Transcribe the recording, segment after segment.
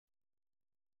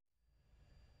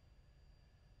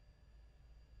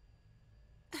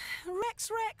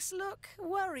Rex look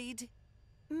worried.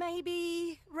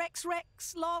 Maybe Rex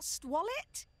lost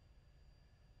wallet?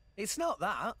 It's not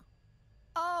that.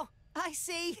 Oh, I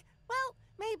see. Well,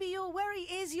 maybe your worry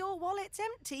is your wallet's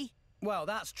empty. Well,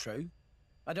 that's true.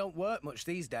 I don't work much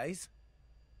these days.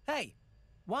 Hey,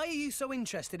 why are you so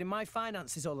interested in my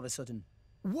finances all of a sudden?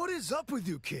 What is up with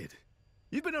you, kid?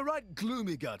 You've been a right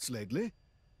gloomy guts lately.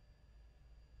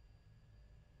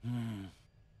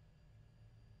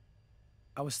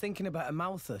 I was thinking about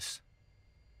Amalthus.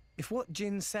 If what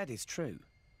Jin said is true,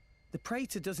 the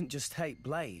Praetor doesn't just hate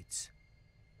blades,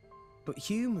 but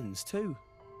humans too.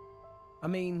 I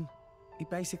mean, he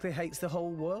basically hates the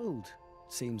whole world,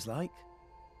 seems like.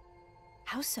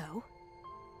 How so?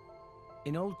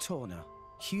 In Old Torna,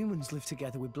 humans lived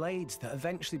together with blades that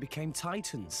eventually became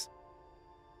titans.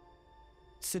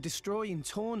 So destroying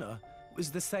Torna was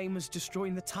the same as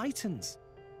destroying the titans.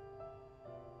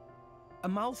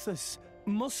 Amalthus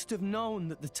must have known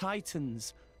that the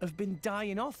titans have been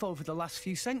dying off over the last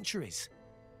few centuries.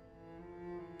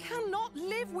 Cannot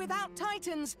live without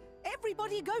titans!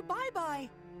 Everybody go bye-bye!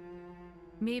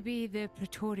 Maybe the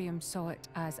Praetorium saw it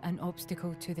as an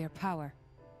obstacle to their power.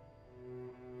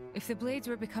 If the Blades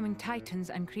were becoming titans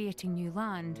and creating new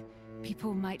land,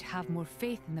 people might have more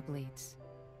faith in the Blades.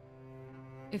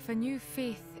 If a new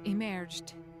faith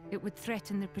emerged, it would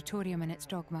threaten the Praetorium and its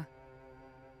dogma.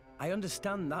 I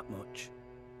understand that much.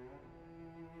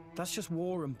 That's just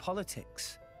war and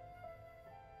politics.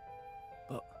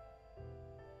 But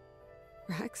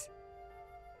Rex?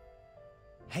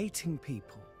 hating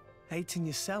people, hating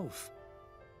yourself,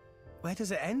 where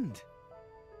does it end?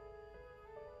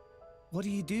 What do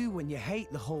you do when you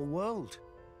hate the whole world?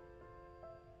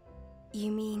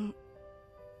 You mean...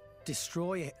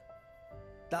 Destroy it.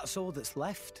 That's all that's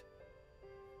left.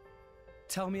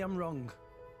 Tell me I'm wrong.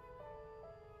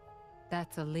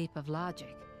 That's a leap of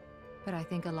logic, but I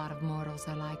think a lot of mortals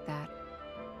are like that.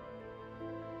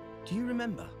 Do you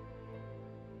remember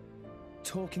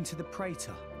talking to the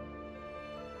Praetor?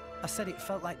 I said it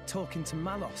felt like talking to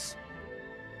Malos.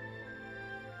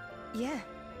 Yeah,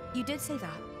 you did say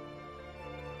that.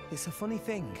 It's a funny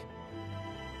thing.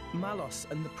 Malos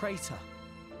and the Praetor,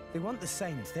 they want the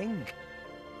same thing.